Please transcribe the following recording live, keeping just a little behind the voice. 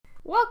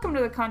Welcome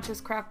to the Conscious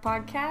Craft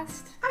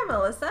Podcast. I'm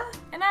Melissa.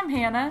 And I'm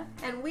Hannah.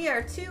 And we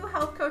are two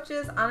health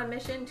coaches on a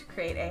mission to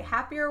create a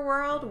happier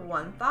world,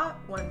 one thought,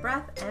 one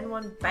breath, and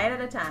one bite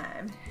at a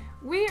time.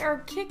 We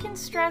are kicking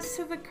stress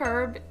to the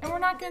curb, and we're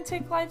not going to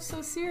take life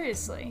so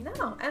seriously.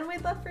 No, and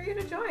we'd love for you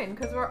to join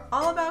because we're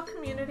all about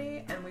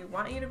community and we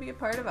want you to be a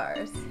part of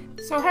ours.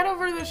 So head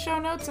over to the show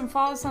notes and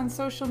follow us on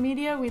social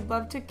media. We'd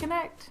love to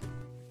connect.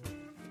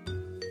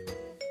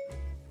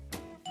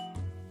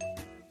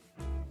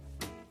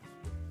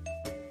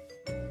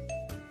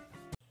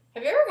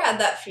 Have you ever had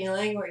that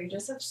feeling where you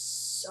just have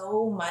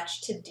so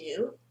much to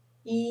do?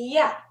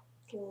 Yeah.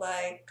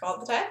 Like all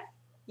the time?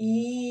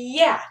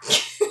 Yeah.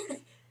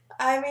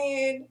 I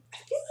mean, I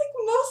feel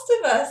like most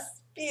of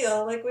us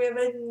feel like we have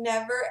a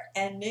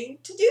never-ending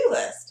to-do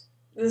list.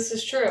 This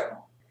is true.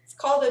 It's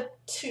called a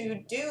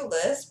to-do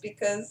list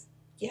because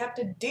you have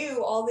to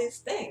do all these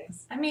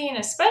things. I mean,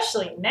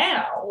 especially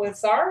now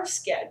with our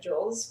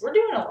schedules, we're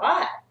doing a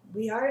lot.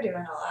 We are doing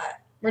a lot.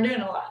 We're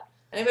doing a lot.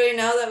 Anybody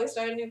know that we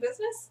started a new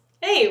business?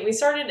 Hey, we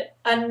started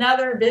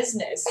another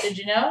business. Did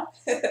you know?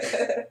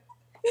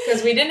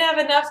 Because we didn't have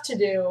enough to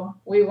do.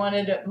 We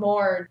wanted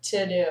more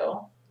to do.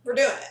 We're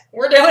doing it.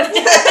 We're doing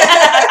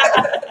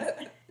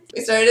it.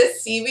 We started a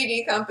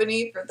CBD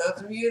company. For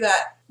those of you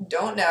that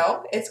don't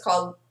know, it's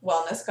called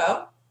Wellness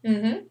Co.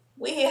 Mm-hmm.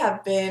 We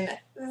have been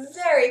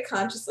very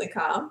consciously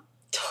calm.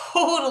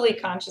 Totally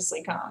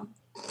consciously calm.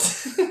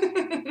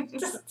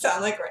 Doesn't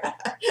sound like we're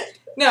not.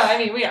 No, I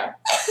mean, we are.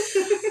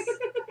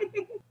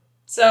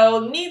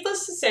 So,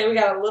 needless to say, we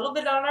got a little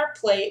bit on our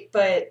plate,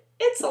 but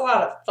it's a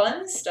lot of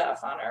fun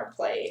stuff on our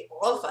plate.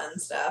 All fun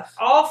stuff.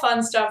 All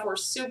fun stuff. We're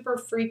super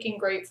freaking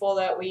grateful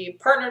that we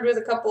partnered with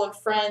a couple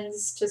of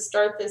friends to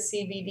start this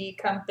CBD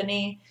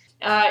company.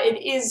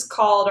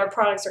 Our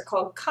products are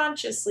called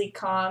Consciously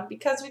Calm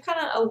because we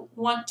kind of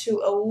want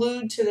to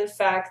allude to the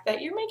fact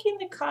that you're making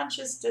the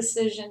conscious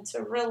decision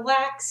to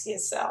relax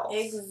yourself.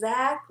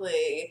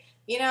 Exactly.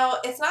 You know,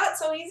 it's not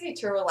so easy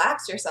to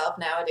relax yourself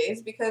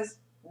nowadays because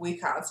we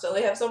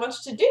constantly have so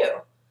much to do.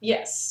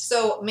 Yes.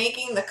 So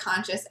making the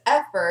conscious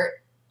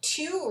effort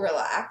to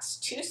relax,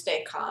 to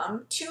stay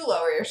calm, to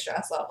lower your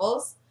stress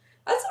levels,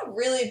 that's a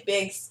really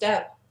big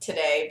step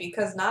today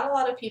because not a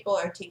lot of people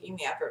are taking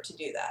the effort to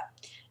do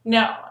that.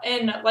 No,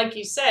 and like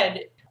you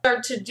said, our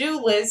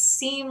to-do lists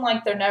seem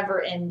like they're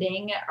never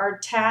ending. Our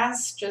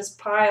tasks just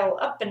pile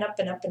up and up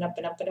and up and up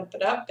and up and up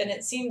and up, and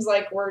it seems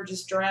like we're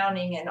just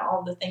drowning in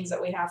all the things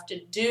that we have to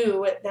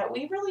do that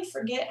we really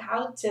forget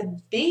how to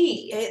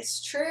be.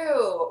 It's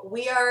true.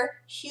 We are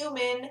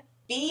human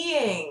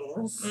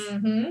beings.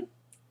 Mm-hmm.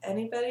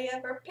 Anybody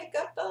ever pick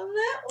up on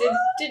that one?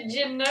 Did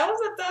you know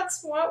that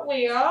that's what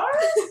we are?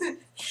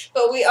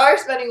 But we are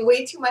spending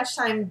way too much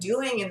time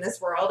doing in this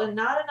world and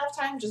not enough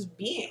time just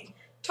being.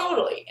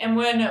 Totally. And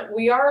when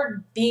we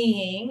are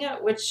being,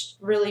 which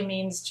really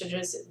means to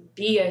just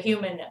be a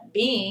human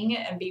being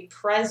and be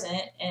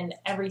present in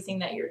everything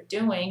that you're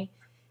doing,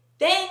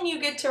 then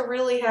you get to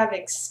really have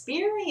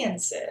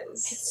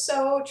experiences. It's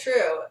so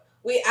true.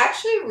 We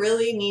actually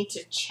really need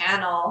to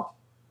channel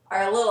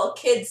our little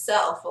kid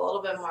self a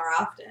little bit more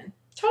often.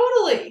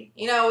 Totally.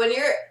 You know, when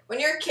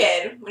you're a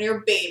kid, when you're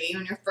a baby,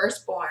 when you're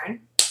first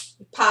born,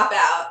 you pop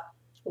out.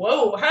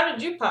 Whoa, how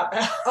did you pop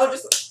out? Oh,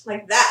 just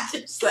like that.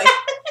 Just like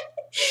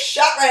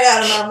shot right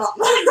out of my mom.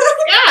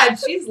 God,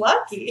 she's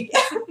lucky.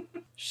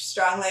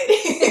 Strong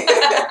lady.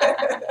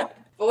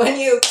 But when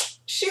you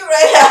shoot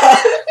right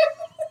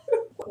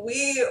out,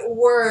 we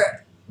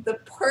were the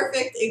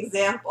perfect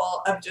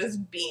example of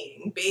just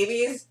being.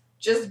 Babies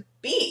just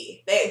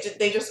be. They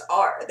just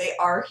are. They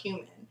are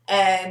human.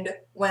 And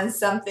when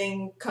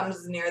something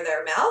comes near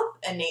their mouth,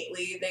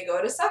 innately they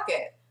go to suck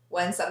it.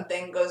 When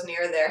something goes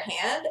near their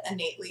hand,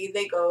 innately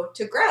they go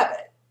to grab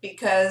it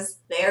because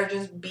they are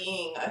just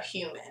being a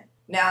human.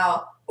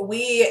 Now,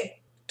 we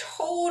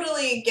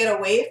totally get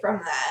away from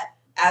that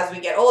as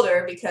we get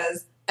older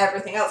because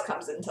everything else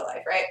comes into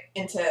life, right?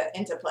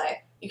 Into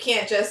play. You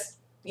can't just,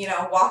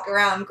 walk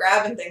around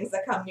grabbing things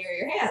that come near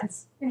your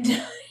hands.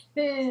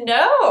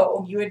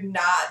 No. You would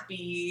not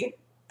be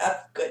a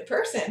good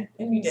person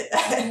if you did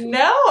that.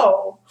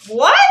 No.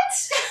 What?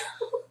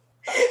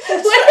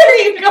 Where are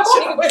you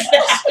going with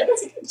that?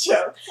 It's a good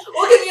joke.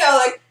 Well,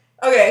 because,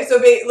 okay, so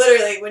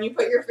literally when you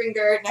put your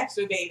finger next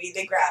to a baby,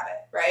 they grab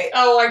it, right?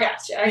 Oh, I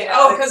got you.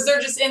 Because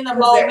they're just in the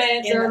moment.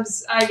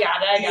 I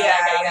got it.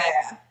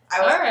 Yeah.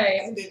 All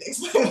right. I didn't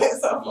explain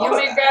myself. You want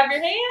me to grab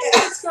your hand?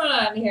 What's going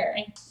on here?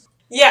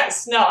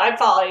 Yes, no, I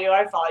follow you.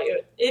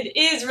 It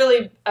is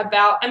really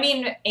about,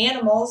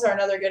 animals are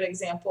another good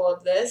example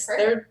of this.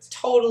 Correct. They're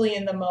totally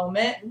in the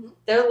moment. Mm-hmm.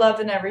 They're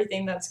loving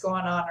everything that's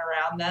going on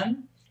around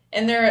them.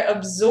 And they're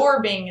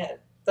absorbing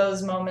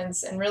those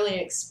moments and really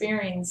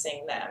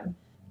experiencing them.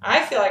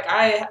 I feel like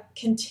I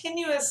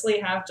continuously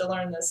have to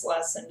learn this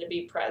lesson to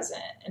be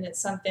present. And it's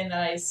something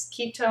that I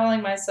keep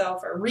telling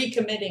myself or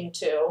recommitting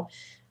to.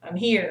 I'm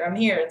here.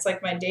 It's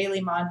like my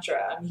daily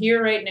mantra. I'm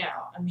here right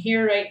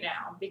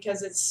now.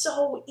 Because it's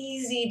so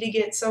easy to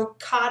get so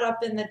caught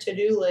up in the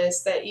to-do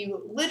list that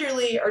you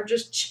literally are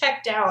just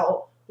checked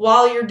out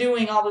while you're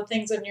doing all the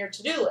things on your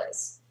to-do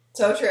list.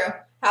 So true.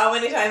 How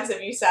many times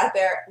have you sat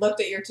there, looked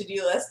at your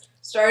to-do list,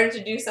 started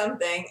to do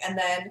something, and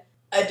then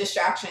a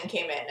distraction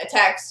came in, a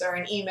text or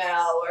an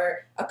email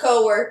or a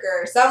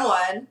coworker,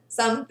 someone,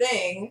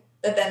 something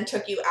that then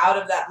took you out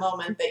of that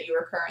moment that you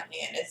were currently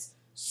in. It's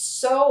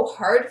so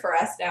hard for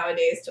us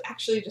nowadays to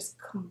actually just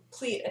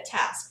complete a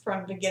task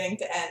from beginning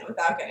to end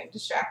without getting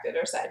distracted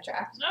or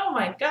sidetracked. Oh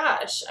my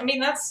gosh. I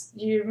mean,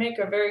 you make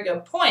a very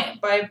good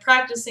point. By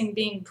practicing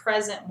being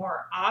present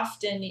more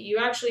often, you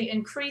actually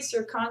increase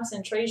your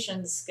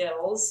concentration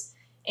skills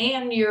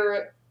and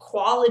your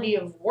quality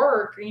of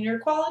work and your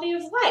quality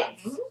of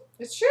life. Mm-hmm.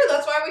 It's true.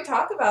 That's why we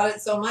talk about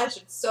it so much.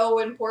 It's so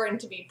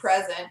important to be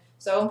present,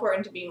 so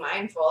important to be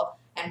mindful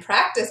and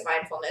practice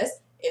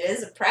mindfulness. It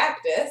is a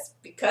practice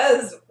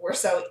because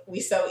we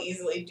so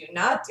easily do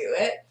not do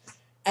it.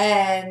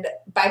 And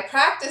by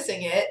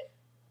practicing it,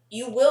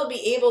 you will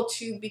be able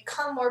to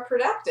become more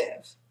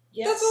productive.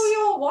 Yes. That's what we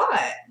all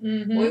want.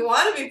 Mm-hmm. We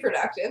want to be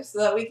productive so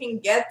that we can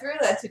get through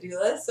that to-do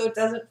list so it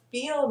doesn't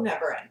feel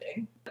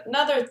never-ending.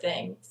 Another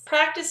thing,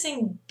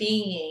 practicing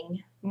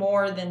being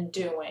more than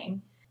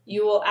doing,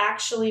 you will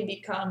actually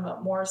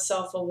become more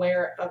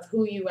self-aware of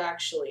who you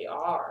actually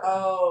are.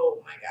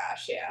 Oh my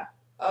gosh, yeah.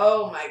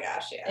 Oh my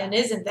gosh, yeah. And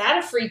isn't that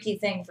a freaky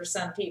thing for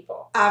some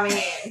people? I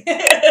mean,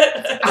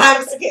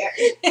 I'm scared.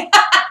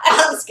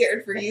 I'm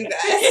scared for you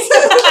guys.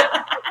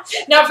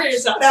 Not for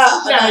yourself.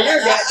 No, you're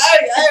good.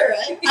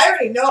 I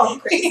already know I'm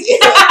crazy.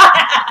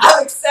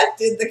 I've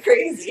accepted the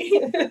crazy.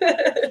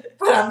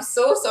 But I'm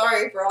so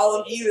sorry for all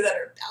of you that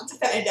are about to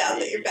find out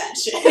that you're bad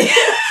shit.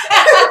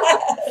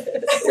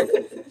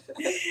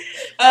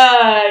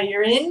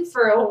 You're in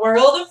for a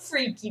world of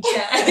freaky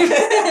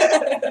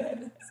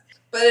time.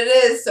 But it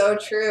is so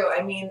true.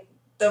 I mean,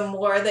 the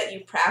more that you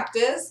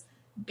practice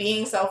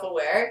being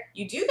self-aware,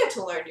 you do get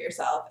to learn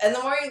yourself. And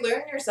the more you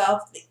learn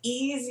yourself, the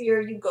easier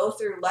you go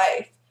through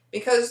life.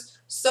 Because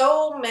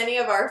so many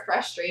of our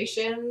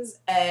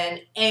frustrations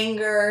and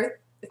anger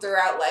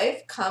throughout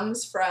life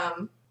comes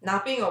from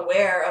not being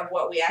aware of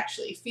what we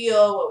actually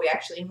feel, what we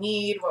actually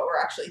need, what we're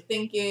actually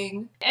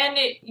thinking. And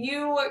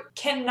you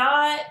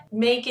cannot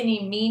make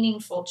any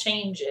meaningful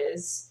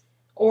changes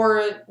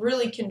or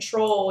really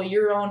control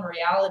your own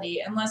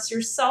reality unless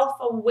you're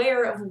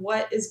self-aware of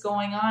what is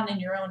going on in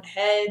your own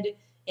head,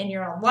 in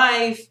your own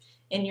life,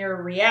 in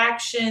your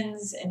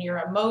reactions, and your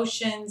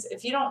emotions.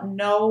 If you don't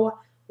know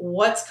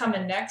what's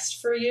coming next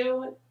for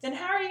you, then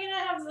how are you going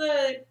to have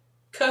the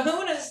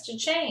kahunas to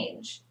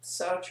change?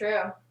 So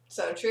true.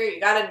 So true. You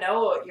got to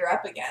know what you're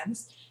up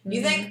against. Mm-hmm.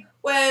 You think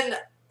when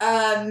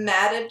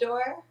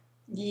Matador?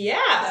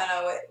 Yeah.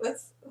 No,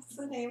 what's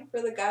the name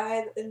for the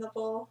guy in the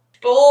bull?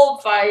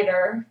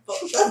 Bullfighter.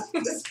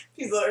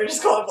 People are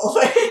just called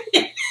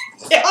bullfighter.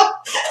 Yeah.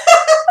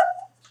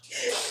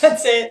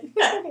 That's it.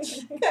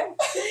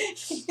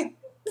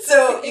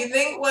 So you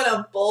think when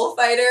a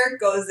bullfighter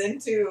goes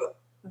into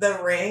the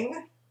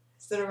ring,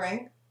 is it a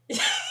ring?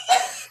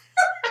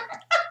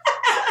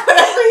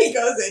 Whatever he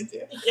goes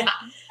into. Yeah.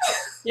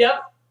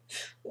 Yep.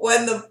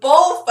 When the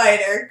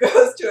bullfighter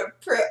goes to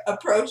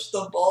approach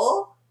the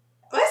bull,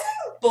 am I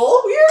saying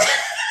bull weird?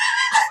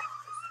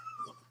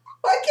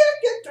 Why can't I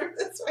get through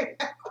this right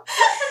now?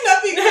 I'm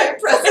not being very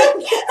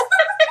present.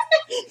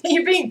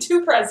 You're being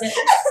too present.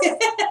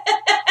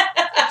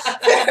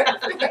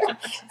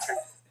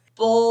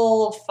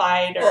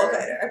 Bullfighter.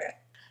 Bullfighter, okay.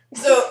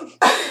 So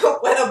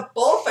when a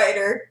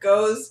bullfighter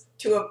goes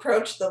to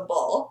approach the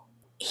bull,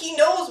 he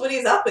knows what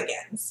he's up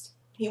against.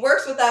 He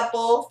works with that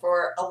bull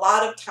for a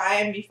lot of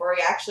time before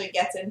he actually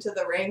gets into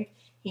the ring.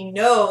 He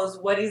knows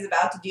what he's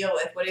about to deal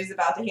with, what he's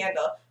about to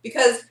handle,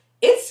 because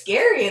it's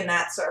scary in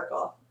that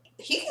circle.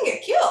 He can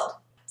get killed.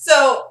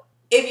 So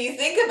if you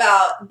think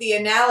about the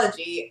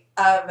analogy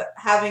of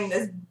having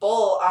this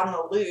bull on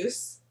the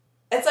loose,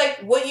 it's like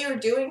what you're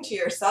doing to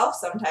yourself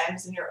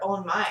sometimes in your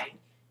own mind.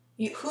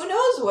 Who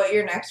knows what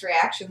your next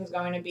reaction is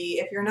going to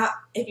be if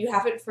you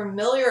haven't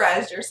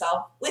familiarized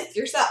yourself with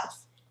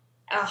yourself.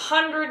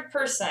 100%.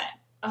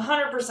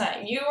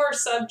 100%. You are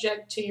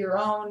subject to your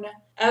own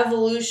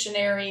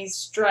evolutionary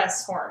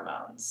stress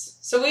hormones.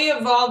 So we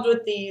evolved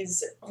with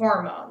these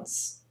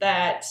hormones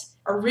that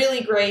are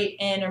really great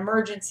in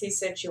emergency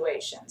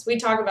situations. We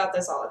talk about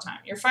this all the time.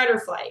 Your fight or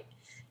flight.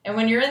 And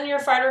when you're in your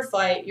fight or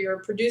flight, you're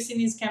producing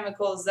these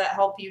chemicals that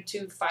help you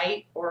to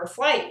fight or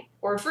flight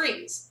or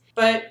freeze.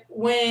 But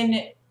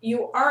when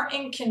you aren't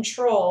in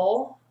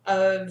control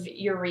of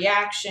your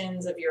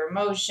reactions, of your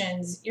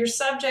emotions, you're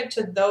subject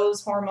to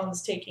those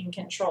hormones taking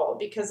control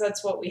because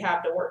that's what we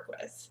have to work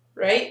with,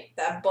 right?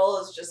 That bull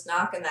is just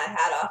knocking that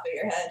hat off of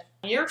your head.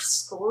 You're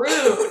screwed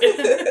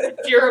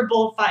if you're a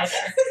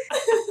bullfighter.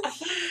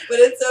 But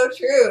it's so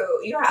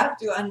true. You have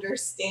to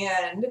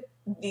understand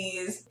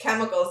these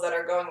chemicals that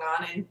are going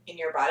on in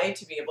your body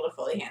to be able to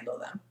fully handle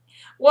them.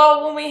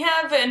 Well, when we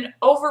have an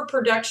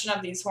overproduction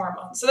of these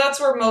hormones, so that's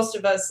where most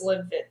of us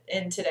live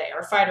in today,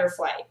 our fight or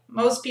flight.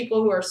 Most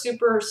people who are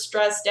super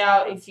stressed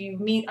out, if you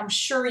meet, I'm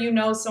sure you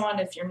know someone,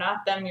 if you're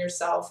not them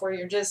yourself, where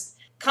you're just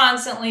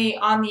constantly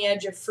on the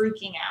edge of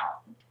freaking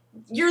out.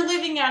 you're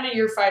living out of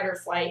your fight or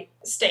flight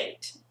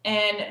state.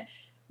 And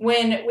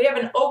when we have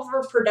an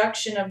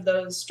overproduction of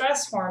those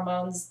stress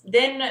hormones,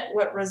 then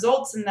what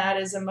results in that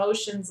is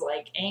emotions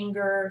like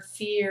anger,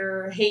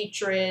 fear,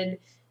 hatred,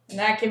 and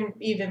that can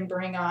even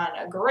bring on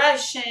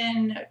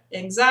aggression,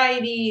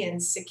 anxiety,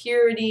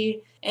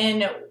 insecurity.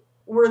 And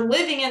we're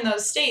living in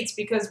those states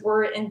because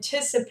we're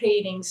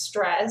anticipating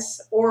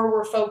stress or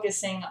we're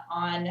focusing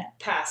on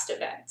past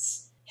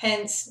events,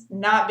 hence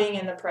not being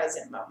in the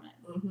present moment.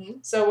 Mm-hmm.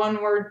 So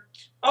when we're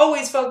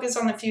always focused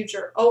on the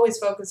future, always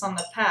focused on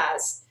the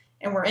past,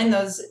 and we're in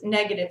those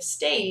negative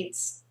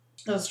states,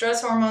 those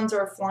stress hormones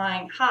are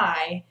flying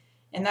high,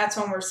 and that's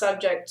when we're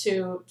subject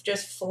to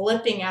just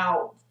flipping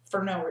out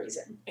for no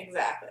reason.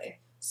 Exactly.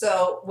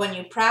 So when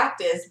you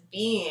practice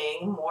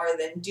being more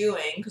than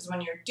doing, because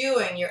when you're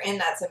doing, you're in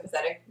that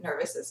sympathetic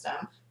nervous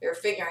system. You're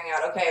figuring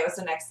out, okay, what's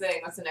the next thing?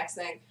 What's the next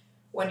thing?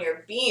 When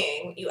you're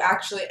being, you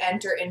actually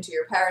enter into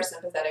your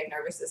parasympathetic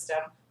nervous system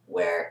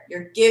where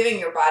you're giving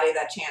your body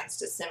that chance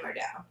to simmer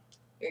down.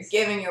 You're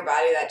giving your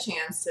body that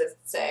chance to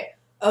say,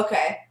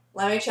 okay,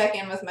 let me check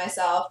in with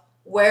myself.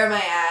 Where am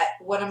I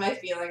at? What am I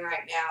feeling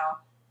right now?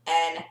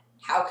 And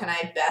how can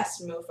I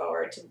best move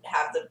forward to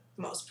have the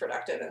most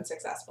productive and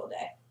successful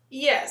day?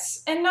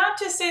 Yes, and not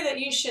to say that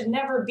you should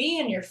never be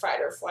in your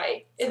fight or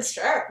flight. It's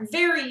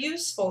very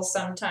useful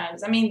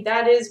sometimes. I mean,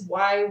 that is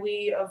why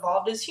we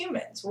evolved as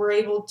humans. We're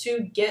able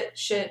to get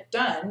shit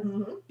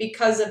done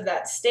because of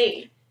that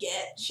state.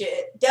 Get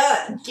shit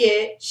done.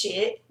 Get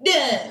shit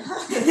done.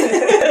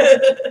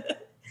 I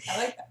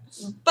like that.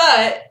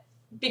 But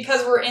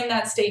because we're in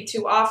that state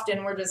too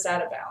often, we're just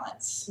out of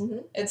balance.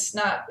 It's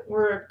not,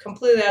 we're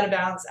completely out of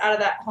balance, out of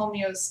that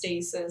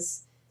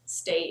homeostasis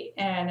state.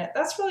 And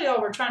that's really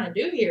all we're trying to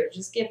do here.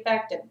 Just get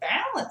back to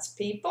balance,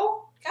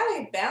 people.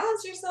 Gotta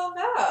balance yourself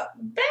out.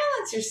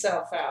 Balance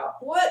yourself out.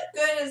 What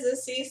good is a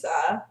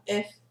seesaw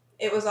if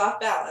it was off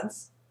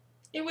balance?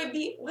 It would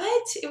be,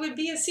 what? It would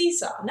be a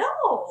seesaw.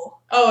 No.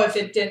 Oh, if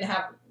it didn't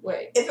have,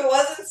 wait. If it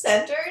wasn't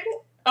centered,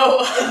 oh,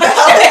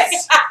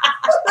 balanced.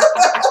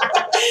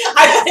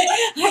 I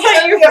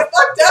thought you were a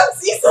fucked up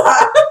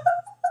seesaw.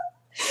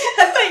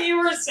 I thought you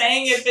were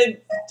saying if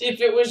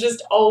it was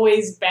just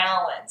always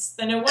balanced,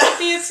 then it wouldn't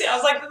be a seesaw. I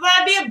was like,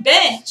 that'd be a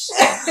bench.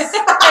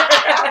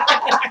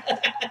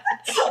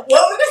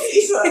 What would a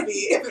seesaw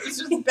be if it was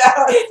just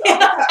balanced?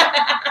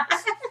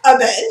 A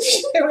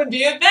bench. It would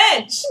be a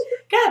bench.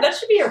 God, that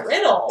should be a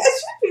riddle. That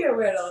should be a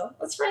riddle.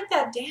 Let's write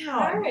that down.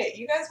 All right,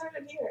 you guys heard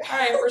it here. All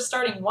right, we're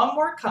starting one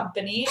more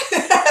company,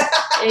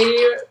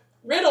 a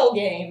riddle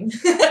game.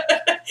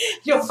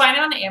 You'll find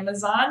it on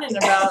Amazon in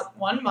about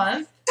 1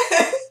 month.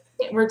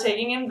 We're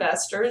taking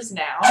investors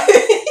now.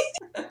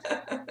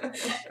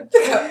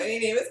 The company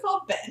name is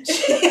called Bench.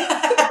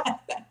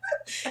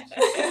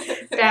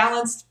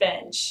 Balanced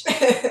bench.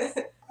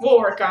 We'll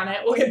work on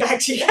it. We'll get back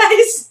to you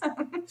guys.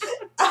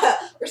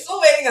 We're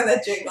still waiting on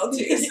that jingle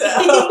too, so.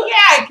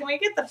 Yeah, can we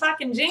get the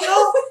fucking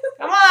jingle?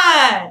 Come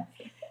on.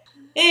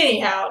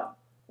 Anyhow,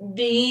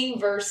 being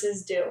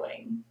versus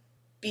doing.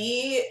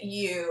 Be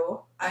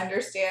you.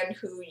 Understand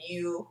who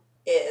you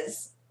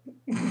is.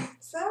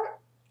 Is that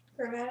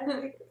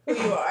grammatically? Who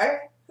you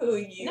are? Who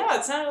you. No,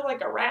 it sounded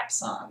like a rap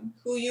song.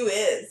 Who you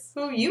is.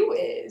 Who you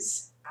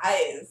is.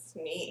 I is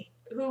me.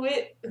 Who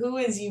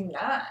is you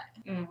not?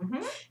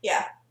 Mm-hmm.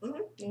 Yeah.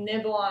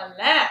 Nibble on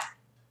that.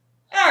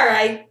 All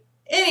right.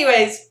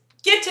 Anyways,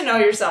 get to know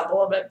yourself a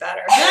little bit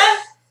better.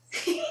 Huh?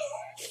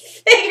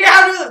 Figure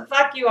out who the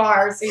fuck you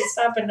are so you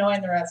stop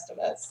annoying the rest of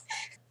us.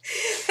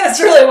 That's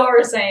really what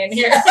we're saying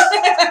here.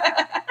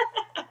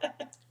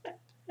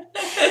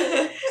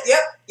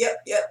 Yep.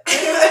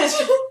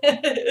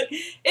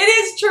 It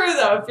is true,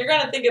 though, if you're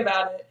going to think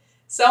about it.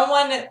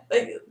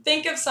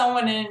 Think of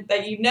someone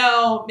that you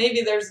know,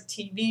 maybe there's a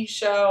TV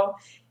show,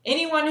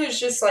 anyone who's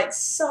just like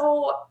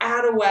so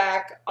out of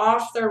whack,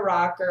 off their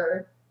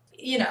rocker,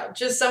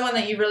 just someone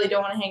that you really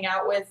don't want to hang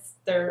out with,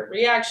 they're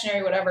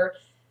reactionary, whatever.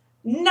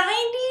 I'm going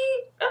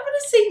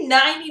to say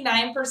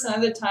 99%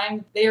 of the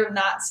time, they are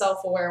not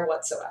self-aware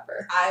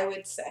whatsoever. I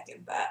would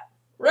second that.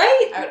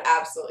 Right? I would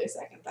absolutely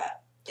second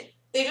that.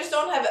 They just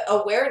don't have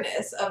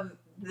awareness of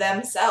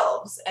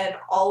themselves and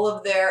all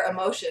of their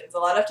emotions. A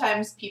lot of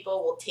times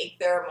people will take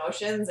their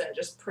emotions and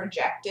just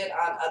project it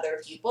on other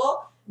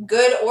people,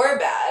 good or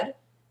bad.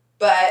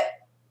 But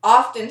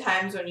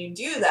oftentimes when you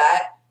do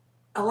that,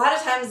 a lot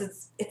of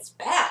times it's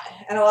bad.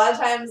 And a lot of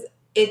times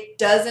it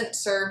doesn't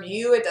serve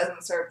you, it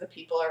doesn't serve the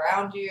people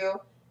around you,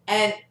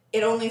 and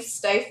it only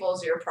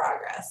stifles your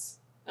progress.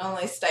 It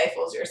only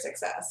stifles your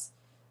success.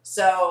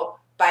 So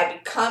by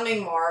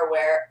becoming more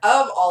aware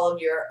of all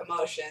of your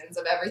emotions,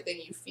 of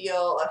everything you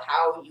feel, of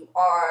how you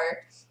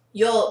are,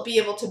 you'll be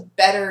able to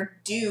better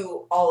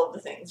do all of the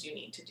things you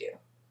need to do.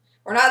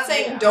 We're not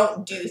saying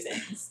don't do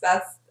things.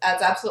 That's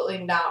absolutely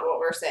not what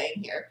we're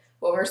saying here.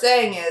 What we're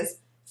saying is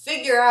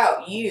figure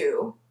out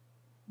you,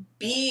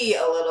 be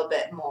a little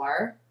bit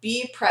more,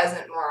 be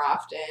present more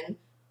often,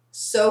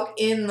 soak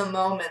in the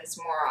moments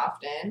more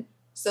often,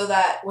 so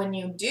that when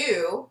you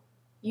do,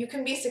 you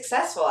can be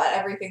successful at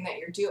everything that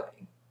you're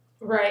doing.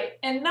 Right.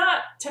 And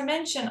not to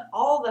mention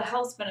all the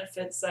health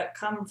benefits that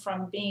come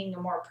from being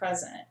more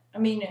present. I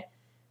mean,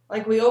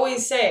 like we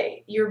always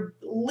say, you're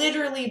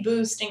literally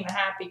boosting the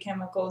happy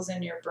chemicals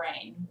in your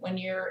brain when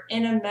you're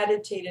in a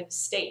meditative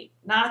state.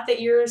 Not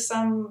that you're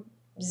some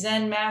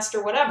Zen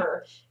master,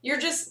 whatever. You're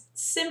just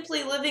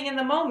simply living in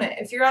the moment.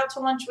 If you're out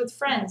to lunch with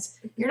friends,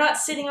 you're not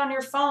sitting on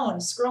your phone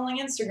scrolling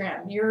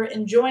Instagram. You're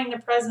enjoying the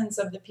presence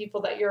of the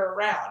people that you're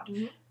around.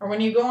 Mm-hmm. Or when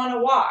you go on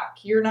a walk,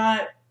 you're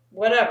not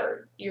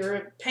whatever.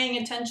 You're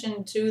paying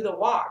attention to the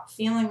walk,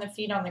 feeling the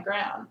feet on the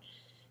ground.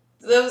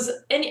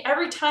 And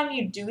every time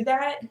you do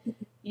that,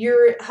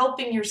 you're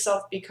helping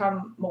yourself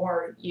become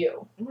more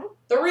you. Mm-hmm.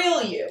 The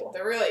real you.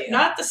 The real you.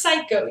 Not the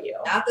psycho you.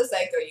 Not the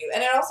psycho you.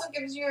 And it also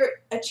gives you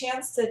a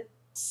chance to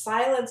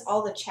silence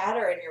all the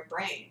chatter in your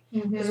brain.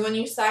 Because when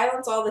you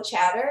silence all the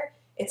chatter,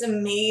 it's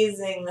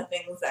amazing the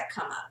things that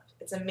come up.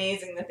 It's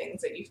amazing the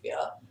things that you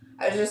feel.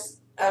 I was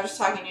just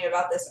talking to you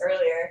about this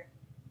earlier.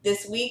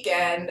 This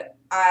weekend,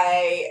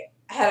 I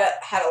had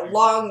a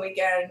long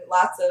weekend,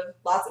 lots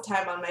of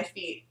time on my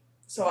feet.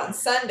 So on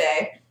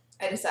Sunday,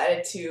 I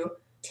decided to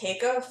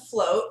take a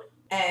float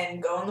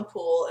and go in the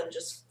pool and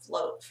just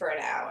float for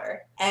an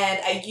hour. And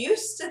I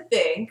used to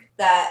think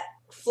that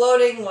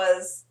floating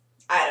was,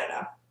 I don't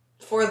know,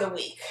 for the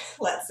weak,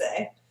 let's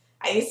say.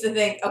 I used to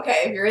think,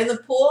 okay, if you're in the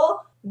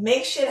pool,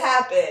 make shit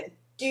happen.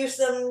 Do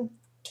some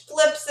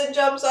flips and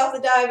jumps off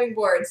the diving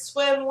board,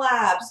 swim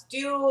laps,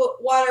 do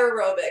water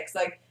aerobics.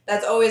 Like,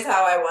 that's always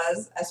how I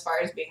was as far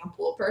as being a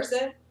pool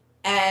person.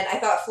 And I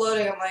thought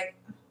floating, I'm like,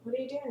 what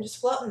are you doing?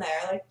 Just floating there.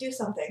 Like, do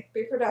something.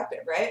 Be productive,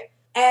 right?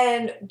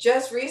 And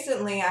just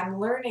recently, I'm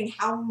learning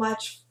how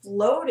much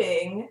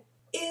floating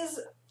is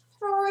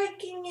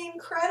freaking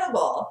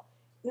incredible.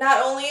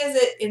 Not only is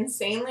it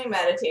insanely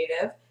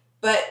meditative,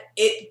 but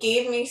it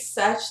gave me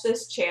such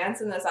this chance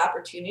and this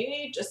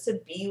opportunity just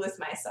to be with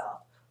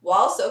myself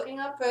while soaking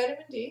up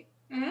vitamin D.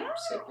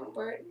 Super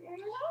important.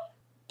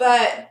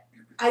 But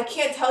I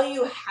can't tell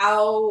you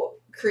how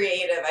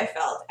creative I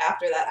felt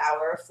after that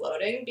hour of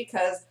floating,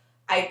 because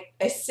I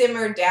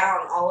simmered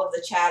down all of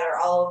the chatter,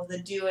 all of the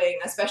doing,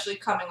 especially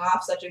coming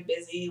off such a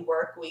busy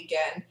work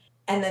weekend,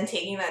 and then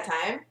taking that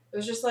time. It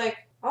was just like,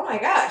 oh my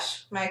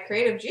gosh, my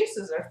creative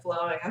juices are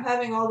flowing. I'm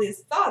having all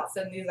these thoughts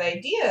and these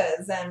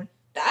ideas, and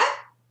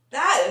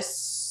that is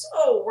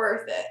so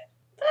worth it.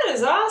 That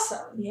is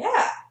awesome.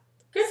 Yeah.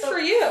 Good for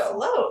you.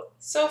 Float.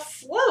 So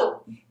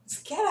float.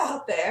 Just get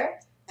out there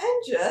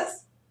and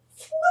just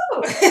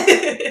float.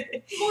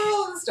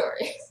 Moral of the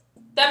story.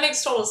 That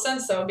makes total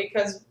sense, though,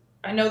 because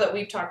I know that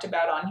we've talked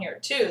about on here,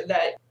 too,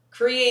 that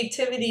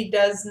creativity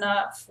does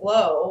not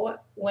flow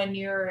when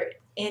you're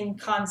in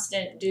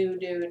constant do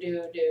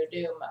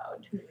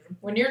mode. Mm-hmm.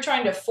 When you're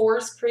trying to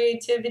force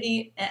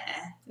creativity,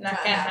 not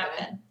gonna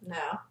happen.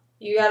 No.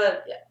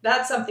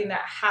 That's something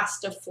that has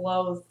to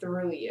flow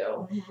through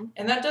you. Mm-hmm.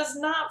 And that does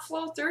not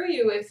flow through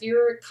you if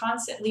you're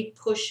constantly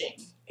pushing.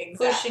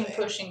 Exactly.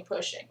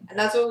 Pushing. And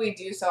that's what we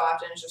do so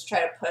often, is just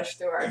try to push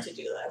through our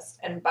to-do list.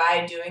 And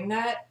by doing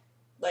that,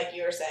 like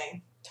you were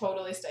saying,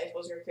 totally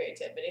stifles your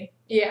creativity.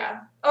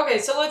 Yeah. Okay,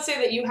 so let's say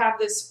that you have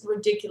this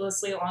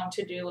ridiculously long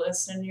to-do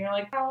list and you're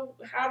like,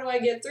 how do I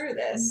get through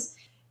this?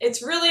 Mm-hmm.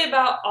 It's really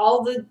about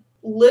all the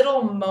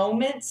little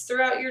moments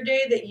throughout your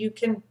day that you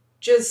can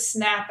just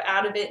snap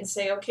out of it and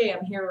say, okay,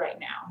 I'm here right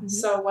now. Mm-hmm.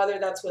 So whether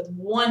that's with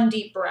one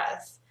deep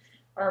breath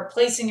or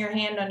placing your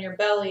hand on your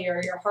belly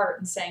or your heart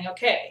and saying,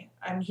 okay,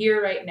 I'm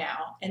here right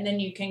now. And then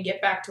you can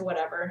get back to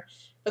whatever.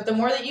 But the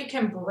more that you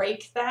can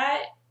break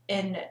that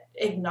and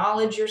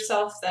acknowledge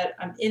yourself that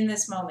I'm in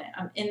this moment,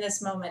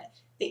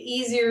 the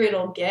easier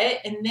it'll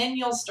get. And then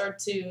you'll start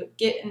to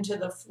get into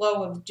the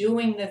flow of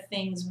doing the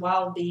things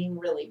while being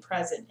really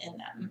present in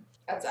them.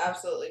 That's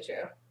absolutely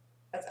true.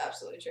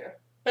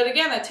 But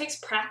again, that takes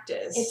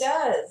practice. It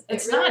does.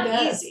 It's really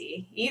not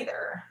easy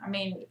either. I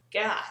mean,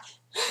 God,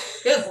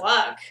 good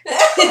luck.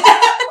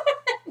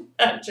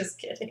 I'm just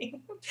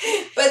kidding.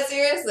 But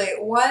seriously,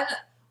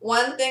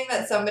 one thing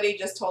that somebody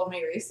just told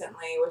me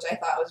recently, which I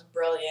thought was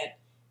brilliant,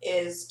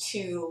 is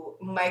to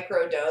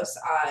microdose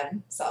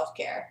on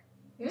self-care.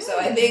 So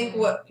I think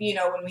when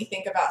we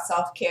think about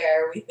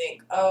self-care, we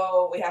think,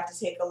 oh, we have to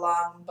take a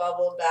long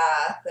bubble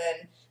bath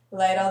and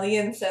light all the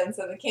incense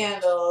and the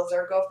candles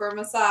or go for a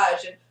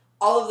massage, and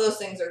all of those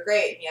things are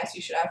great. And yes,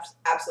 you should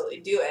absolutely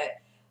do it.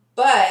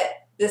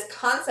 But this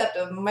concept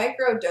of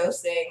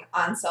microdosing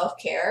on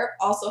self-care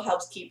also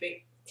helps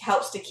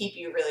to keep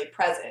you really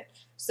present.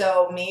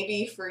 So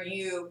maybe for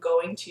you,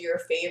 going to your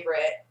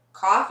favorite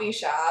coffee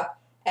shop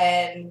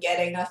and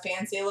getting a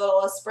fancy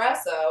little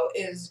espresso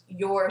is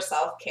your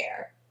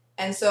self-care.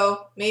 And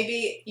so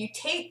maybe you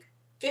take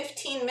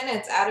 15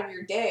 minutes out of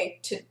your day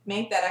to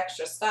make that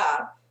extra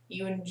stop.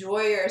 You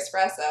enjoy your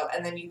espresso,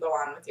 and then you go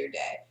on with your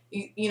day.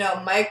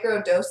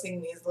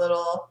 Microdosing these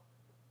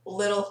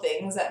little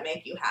things that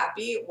make you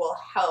happy will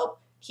help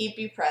keep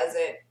you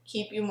present,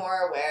 keep you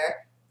more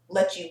aware,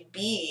 let you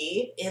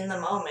be in the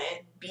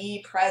moment,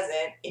 be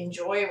present,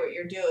 enjoy what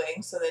you're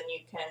doing, so then you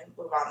can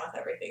move on with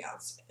everything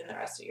else in the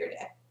rest of your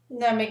day.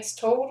 That makes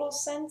total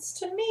sense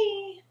to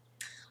me.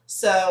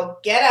 So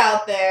get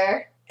out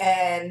there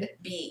and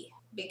be.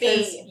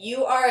 Because Be.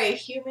 you are a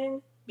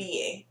human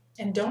being.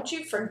 And don't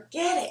you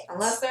forget it.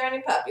 Unless there are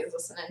any puppies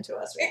listening to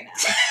us right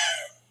now.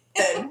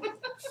 Then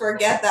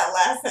forget that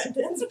last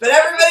sentence. But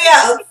everybody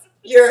else,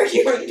 you're a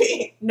human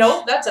being.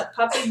 Nope, that's a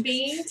puppy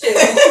being too.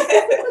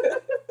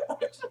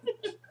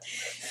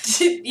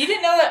 You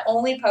didn't know that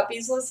only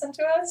puppies listen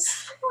to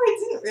us? Oh, I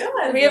didn't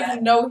realize We that.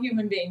 have no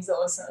human beings that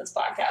listen to this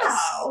podcast.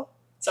 Wow.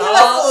 It's Give us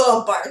a all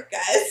little bark,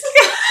 guys.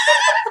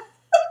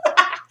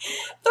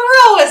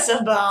 throw us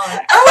a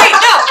bone. Oh wait,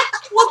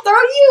 no, we'll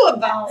throw you a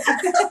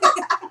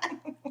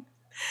bone.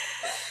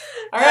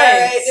 All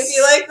right. If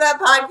you like that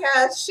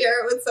podcast,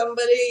 share it with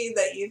somebody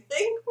that you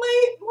think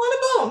might want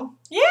a bone.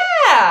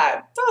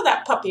 Yeah, throw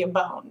that puppy a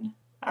bone.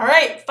 All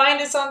right,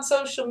 find us on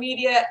social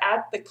media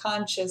at The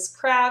Conscious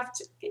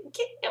Craft.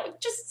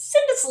 Just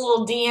send us a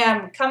little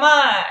DM. Come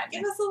on.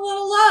 Give us a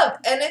little love.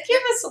 And if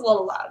Give us a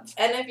little love.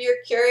 you're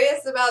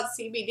curious about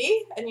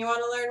CBD and you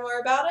want to learn more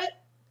about it,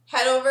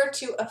 head over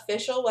to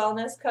Official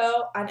Wellness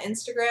Co. on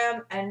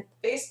Instagram and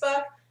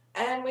Facebook,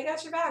 and we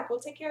got your back. We'll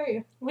take care of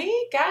you.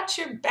 We got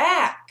your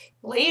back.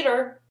 Later.